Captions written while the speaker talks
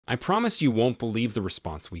I promise you won't believe the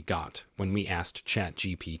response we got when we asked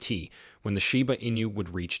ChatGPT when the Shiba Inu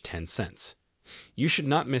would reach 10 cents. You should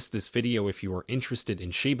not miss this video if you are interested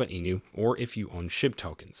in Shiba Inu or if you own SHIB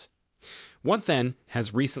tokens. What then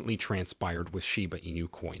has recently transpired with Shiba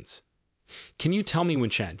Inu coins? Can you tell me when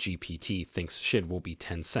ChatGPT thinks SHIB will be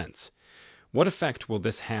 10 cents? What effect will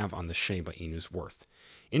this have on the Shiba Inu's worth?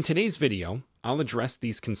 In today's video, I'll address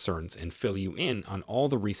these concerns and fill you in on all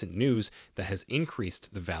the recent news that has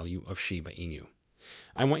increased the value of Shiba Inu.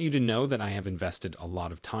 I want you to know that I have invested a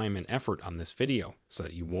lot of time and effort on this video so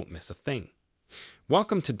that you won't miss a thing.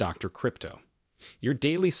 Welcome to Dr. Crypto, your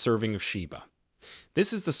daily serving of Shiba.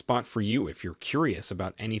 This is the spot for you if you're curious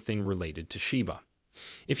about anything related to Shiba.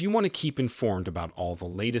 If you want to keep informed about all the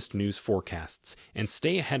latest news forecasts and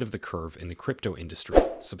stay ahead of the curve in the crypto industry,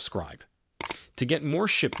 subscribe. To get more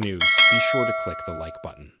SHIB news, be sure to click the like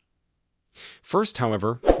button. First,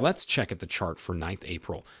 however, let's check at the chart for 9th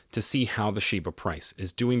April to see how the Shiba price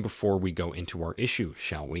is doing before we go into our issue,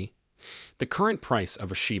 shall we? The current price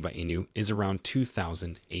of a Shiba Inu is around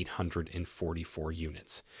 2,844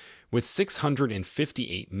 units. With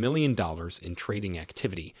 $658 million in trading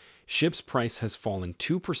activity, SHIB's price has fallen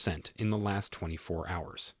 2% in the last 24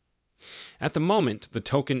 hours. At the moment, the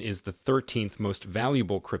token is the 13th most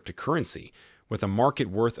valuable cryptocurrency, with a market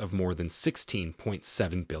worth of more than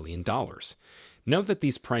 $16.7 billion. Note that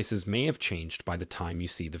these prices may have changed by the time you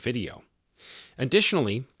see the video.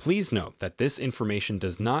 Additionally, please note that this information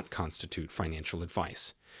does not constitute financial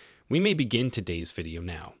advice. We may begin today's video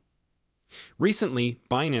now. Recently,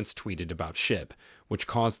 Binance tweeted about SHIB, which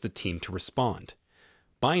caused the team to respond.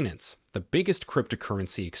 Binance, the biggest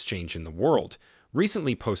cryptocurrency exchange in the world,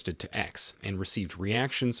 recently posted to X and received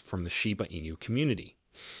reactions from the Shiba Inu community.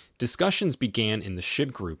 Discussions began in the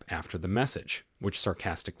SHIB group after the message, which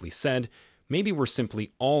sarcastically said, "Maybe we're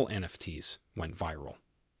simply all NFTs," went viral.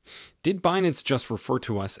 Did Binance just refer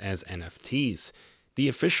to us as NFTs? The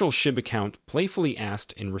official SHIB account playfully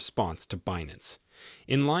asked in response to Binance.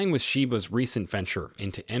 In line with Shiba's recent venture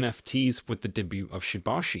into NFTs with the debut of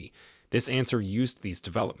Shibashi, this answer used these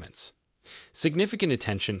developments. Significant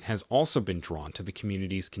attention has also been drawn to the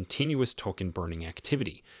community's continuous token burning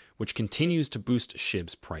activity, which continues to boost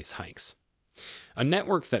SHIB's price hikes. A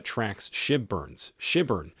network that tracks SHIB burns,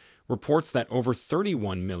 SHIBurn, reports that over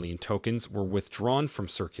 31 million tokens were withdrawn from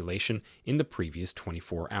circulation in the previous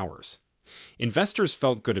 24 hours. Investors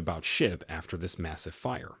felt good about SHIB after this massive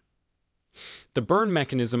fire. The burn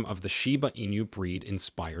mechanism of the Shiba Inu breed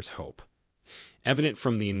inspires hope. Evident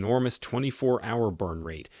from the enormous 24-hour burn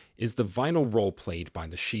rate is the vital role played by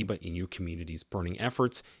the Shiba Inu community's burning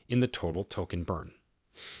efforts in the total token burn.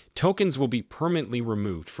 Tokens will be permanently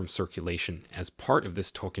removed from circulation as part of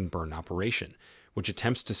this token burn operation, which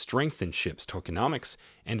attempts to strengthen SHIB's tokenomics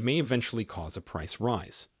and may eventually cause a price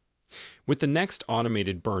rise. With the next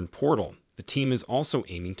automated burn portal, the team is also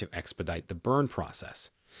aiming to expedite the burn process.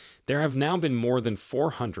 There have now been more than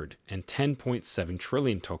 410.7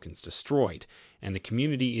 trillion tokens destroyed, and the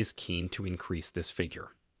community is keen to increase this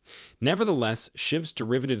figure. Nevertheless, SHIB's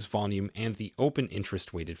derivatives volume and the open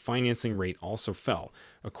interest-weighted financing rate also fell,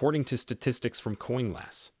 according to statistics from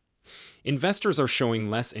CoinLass. Investors are showing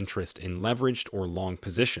less interest in leveraged or long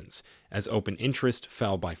positions, as open interest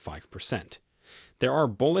fell by 5%. There are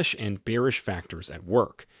bullish and bearish factors at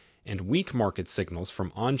work, and weak market signals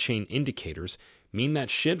from on-chain indicators mean that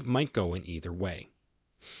SHIB might go in either way.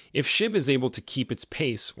 If SHIB is able to keep its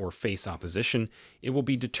pace or face opposition, it will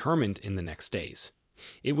be determined in the next days.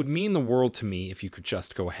 It would mean the world to me if you could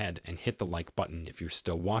just go ahead and hit the like button if you're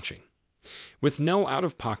still watching. With no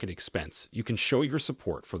out-of-pocket expense, you can show your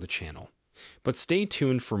support for the channel. But stay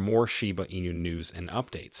tuned for more Shiba Inu news and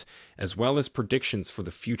updates, as well as predictions for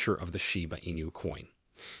the future of the Shiba Inu coin.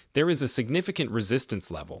 There is a significant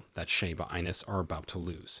resistance level that Shiba Inus are about to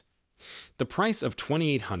lose. The price of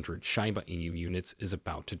 2,800 Shiba Inu units is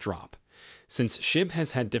about to drop. Since SHIB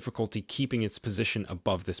has had difficulty keeping its position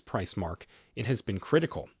above this price mark, it has been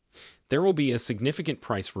critical. There will be a significant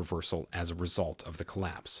price reversal as a result of the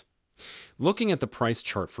collapse. Looking at the price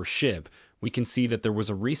chart for SHIB, we can see that there was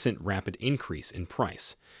a recent rapid increase in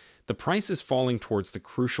price. The price is falling towards the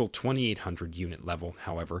crucial 2,800 unit level,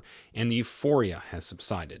 however, and the euphoria has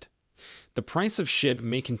subsided. The price of SHIB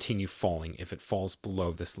may continue falling if it falls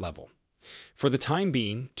below this level. For the time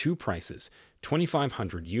being, two prices,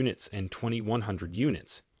 2,500 units and 2,100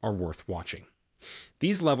 units, are worth watching.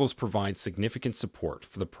 These levels provide significant support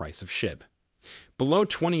for the price of SHIB. Below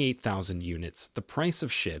 28,000 units, the price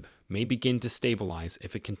of SHIB may begin to stabilize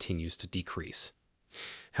if it continues to decrease.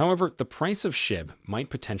 However, the price of SHIB might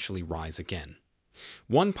potentially rise again.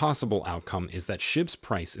 One possible outcome is that SHIB's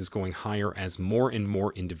price is going higher as more and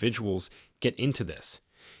more individuals get into this.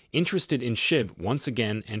 Interested in SHIB once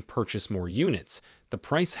again and purchase more units, the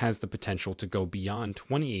price has the potential to go beyond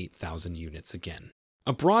 28,000 units again.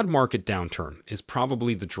 A broad market downturn is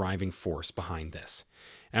probably the driving force behind this.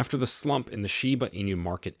 After the slump in the Shiba Inu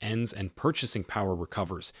market ends and purchasing power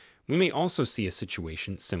recovers, we may also see a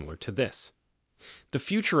situation similar to this. The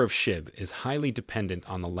future of SHIB is highly dependent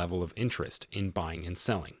on the level of interest in buying and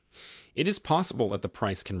selling. It is possible that the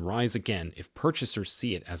price can rise again if purchasers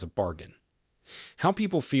see it as a bargain. How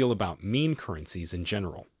people feel about meme currencies in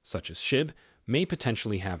general, such as SHIB, may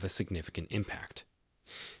potentially have a significant impact.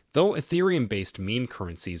 Though Ethereum-based meme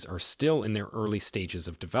currencies are still in their early stages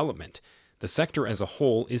of development, the sector as a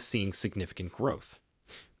whole is seeing significant growth.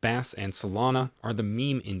 BAS and Solana are the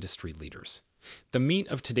meme industry leaders. The meat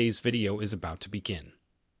of today's video is about to begin.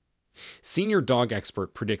 Senior dog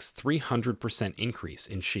expert predicts 300% increase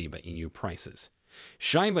in Shiba Inu prices.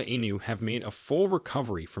 Shiba Inu have made a full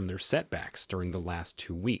recovery from their setbacks during the last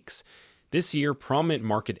 2 weeks. This year, prominent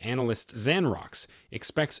market analyst Zanrox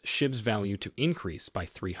expects SHIB's value to increase by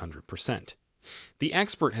 300%. The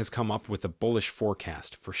expert has come up with a bullish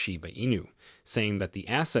forecast for Shiba Inu, saying that the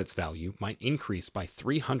asset's value might increase by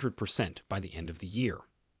 300% by the end of the year.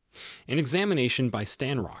 An examination by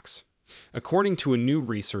Zanrox. According to a new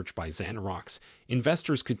research by Zanrox,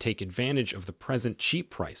 investors could take advantage of the present cheap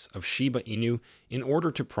price of Shiba Inu in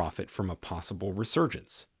order to profit from a possible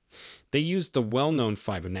resurgence. They used the well-known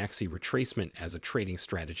Fibonacci retracement as a trading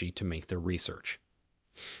strategy to make their research.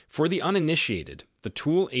 For the uninitiated, the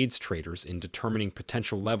tool aids traders in determining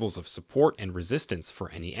potential levels of support and resistance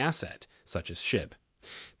for any asset, such as SHIB.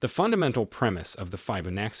 The fundamental premise of the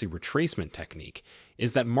Fibonacci retracement technique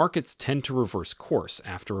is that markets tend to reverse course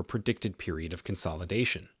after a predicted period of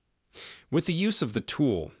consolidation. With the use of the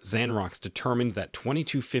tool, Zanrox determined that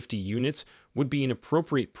 2250 units would be an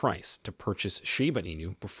appropriate price to purchase Shiba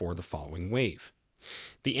Inu before the following wave.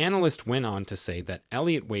 The analyst went on to say that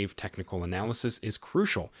Elliott wave technical analysis is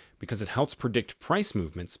crucial because it helps predict price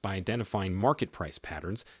movements by identifying market price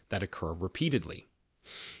patterns that occur repeatedly.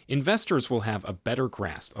 Investors will have a better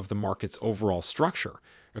grasp of the market's overall structure,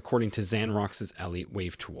 according to Zanrox's Elliott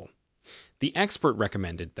wave tool. The expert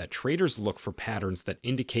recommended that traders look for patterns that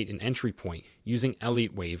indicate an entry point using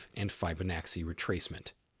Elliott wave and Fibonacci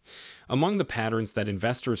retracement. Among the patterns that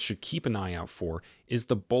investors should keep an eye out for is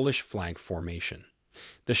the bullish flag formation.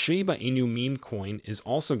 The Shiba Inu meme coin is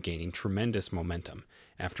also gaining tremendous momentum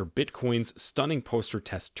after Bitcoin's stunning poster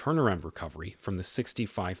test turnaround recovery from the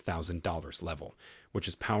 $65,000 level, which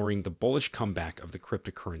is powering the bullish comeback of the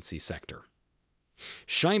cryptocurrency sector.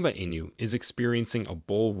 Shiba Inu is experiencing a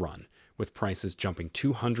bull run, with prices jumping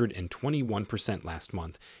 221% last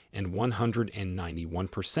month and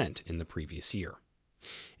 191% in the previous year.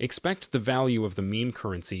 Expect the value of the meme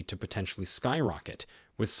currency to potentially skyrocket,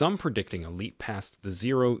 with some predicting a leap past the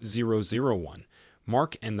 0001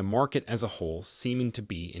 mark and the market as a whole seeming to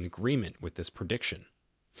be in agreement with this prediction.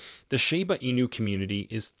 The Shiba Inu community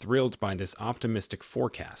is thrilled by this optimistic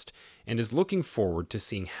forecast and is looking forward to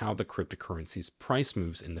seeing how the cryptocurrency's price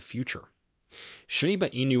moves in the future.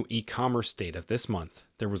 Shiba Inu e-commerce data this month,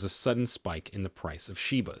 there was a sudden spike in the price of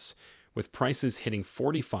Shibas, with prices hitting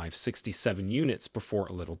 4567 units before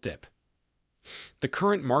a little dip. The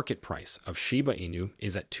current market price of Shiba Inu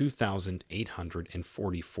is at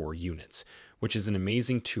 2,844 units, which is an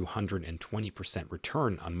amazing 220%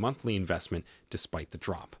 return on monthly investment despite the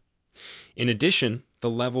drop. In addition, the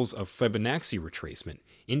levels of Fibonacci retracement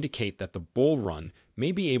indicate that the bull run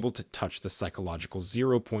may be able to touch the psychological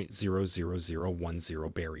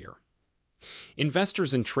 0.00010 barrier.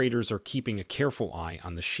 Investors and traders are keeping a careful eye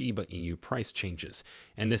on the Shiba Inu price changes,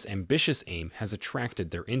 and this ambitious aim has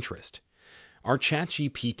attracted their interest. Our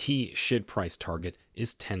ChatGPT SHIB price target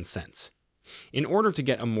is 10 cents. In order to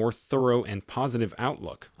get a more thorough and positive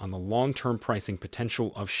outlook on the long-term pricing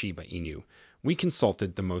potential of Shiba Inu, we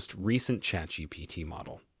consulted the most recent ChatGPT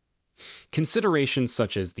model. Considerations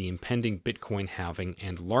such as the impending Bitcoin halving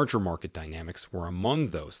and larger market dynamics were among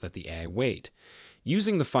those that the AI weighed.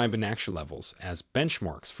 Using the Fibonacci levels as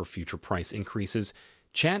benchmarks for future price increases,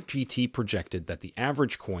 ChatGPT projected that the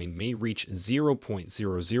average coin may reach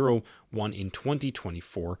 0.001 in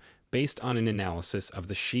 2024 based on an analysis of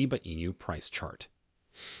the Shiba Inu price chart.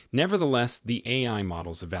 Nevertheless, the AI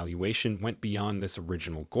model's evaluation went beyond this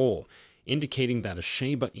original goal, indicating that a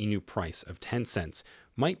Shiba Inu price of 10 cents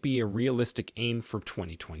might be a realistic aim for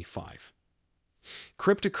 2025.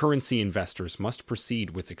 Cryptocurrency investors must proceed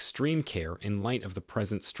with extreme care in light of the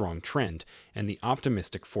present strong trend and the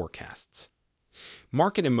optimistic forecasts.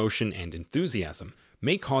 Market emotion and enthusiasm,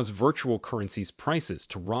 may cause virtual currencies' prices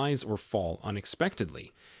to rise or fall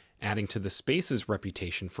unexpectedly, adding to the space's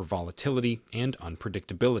reputation for volatility and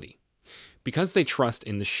unpredictability. Because they trust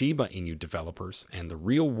in the Shiba Inu developers and the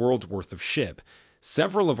real world worth of SHIB,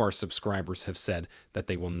 several of our subscribers have said that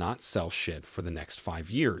they will not sell SHIB for the next 5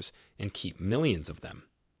 years and keep millions of them.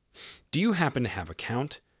 Do you happen to have a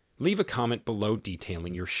count? Leave a comment below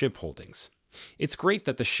detailing your SHIB holdings. It's great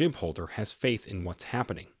that the SHIB holder has faith in what's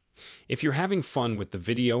happening. If you're having fun with the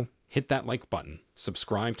video, hit that like button,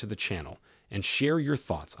 subscribe to the channel, and share your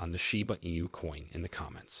thoughts on the Shiba Inu coin in the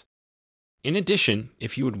comments. In addition,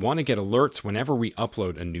 if you would want to get alerts whenever we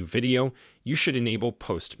upload a new video, you should enable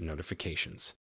post notifications.